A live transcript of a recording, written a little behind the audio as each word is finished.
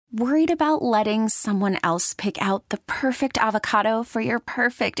Worried about letting someone else pick out the perfect avocado for your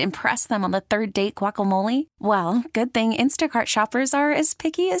perfect impress them on the third date guacamole? Well, good thing Instacart shoppers are as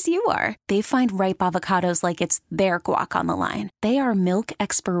picky as you are. They find ripe avocados like it's their guac on the line. They are milk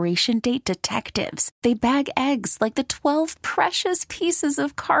expiration date detectives. They bag eggs like the 12 precious pieces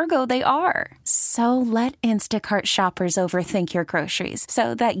of cargo they are. So let Instacart shoppers overthink your groceries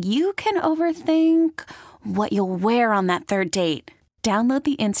so that you can overthink what you'll wear on that third date. Download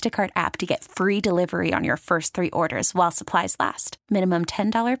the Instacart app to get free delivery on your first 3 orders while supplies last. Minimum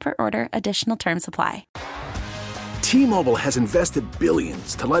 $10 per order. Additional terms apply. T-Mobile has invested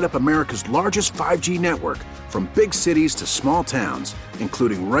billions to light up America's largest 5G network, from big cities to small towns,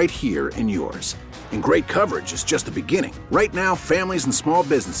 including right here in yours. And great coverage is just the beginning. Right now, families and small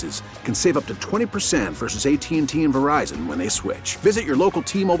businesses can save up to 20% versus AT&T and Verizon when they switch. Visit your local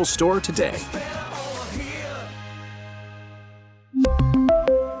T-Mobile store today.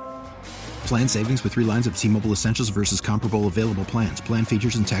 Plan savings with 3 lines of T-Mobile Essentials versus comparable available plans. Plan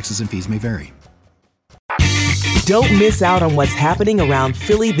features and taxes and fees may vary. Don't miss out on what's happening around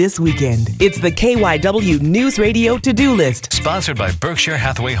Philly this weekend. It's the KYW Newsradio To-Do List. Sponsored by Berkshire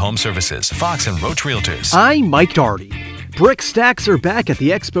Hathaway Home Services, Fox and Roach Realtors. I'm Mike Dougherty. Brick stacks are back at the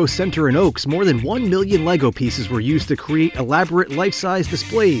Expo Center in Oaks. More than 1 million Lego pieces were used to create elaborate life-size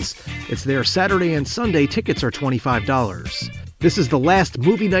displays. It's there Saturday and Sunday. Tickets are $25. This is the last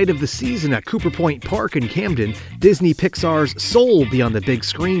movie night of the season at Cooper Point Park in Camden. Disney Pixar's Soul will be on the big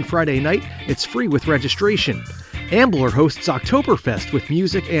screen Friday night. It's free with registration. Ambler hosts Oktoberfest with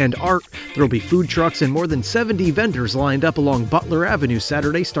music and art. There'll be food trucks and more than 70 vendors lined up along Butler Avenue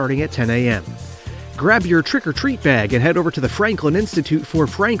Saturday starting at 10 a.m. Grab your trick-or-treat bag and head over to the Franklin Institute for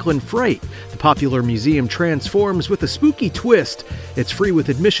Franklin Fright. The popular museum transforms with a spooky twist. It's free with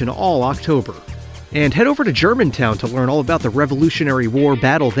admission all October. And head over to Germantown to learn all about the Revolutionary War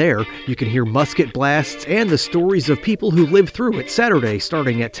battle there. You can hear musket blasts and the stories of people who lived through it Saturday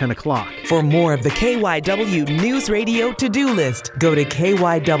starting at 10 o'clock. For more of the KYW Newsradio To-Do List, go to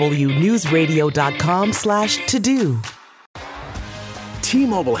kywnewsradio.com/to-do.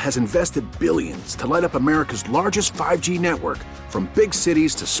 T-Mobile has invested billions to light up America's largest 5G network, from big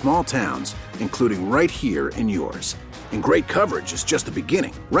cities to small towns, including right here in yours. And great coverage is just the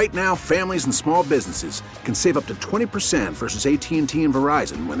beginning. Right now, families and small businesses can save up to 20% versus AT&T and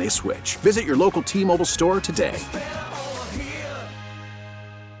Verizon when they switch. Visit your local T-Mobile store today.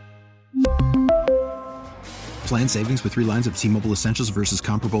 Plan savings with 3 lines of T-Mobile Essentials versus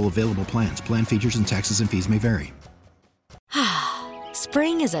comparable available plans. Plan features and taxes and fees may vary.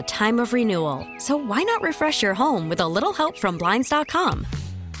 Spring is a time of renewal, so why not refresh your home with a little help from Blinds.com?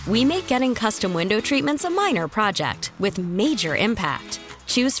 We make getting custom window treatments a minor project with major impact.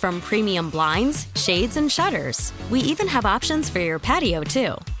 Choose from premium blinds, shades, and shutters. We even have options for your patio,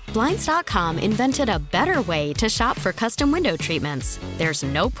 too. Blinds.com invented a better way to shop for custom window treatments. There's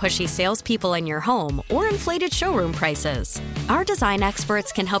no pushy salespeople in your home or inflated showroom prices. Our design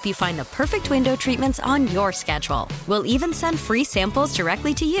experts can help you find the perfect window treatments on your schedule. We'll even send free samples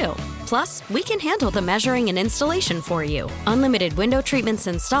directly to you. Plus, we can handle the measuring and installation for you. Unlimited window treatments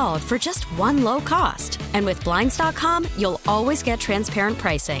installed for just one low cost. And with Blinds.com, you'll always get transparent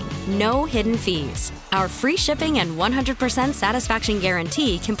pricing. No hidden fees. Our free shipping and 100% satisfaction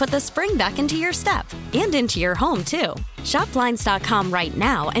guarantee can put the spring back into your step and into your home, too. Shop Blinds.com right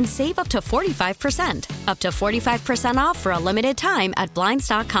now and save up to 45%. Up to 45% off for a limited time at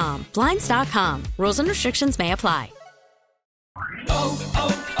Blinds.com. Blinds.com. Rules and restrictions may apply.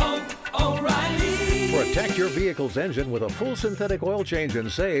 Protect your vehicle's engine with a full synthetic oil change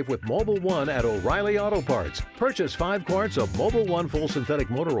and save with Mobil 1 at O'Reilly Auto Parts. Purchase 5 quarts of Mobil 1 full synthetic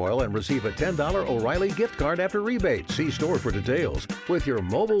motor oil and receive a $10 O'Reilly gift card after rebate. See store for details. With your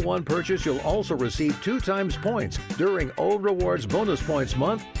Mobil 1 purchase, you'll also receive 2 times points during O Rewards Bonus Points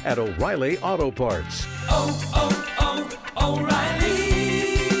Month at O'Reilly Auto Parts.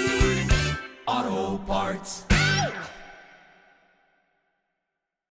 O'Reilly Auto Parts.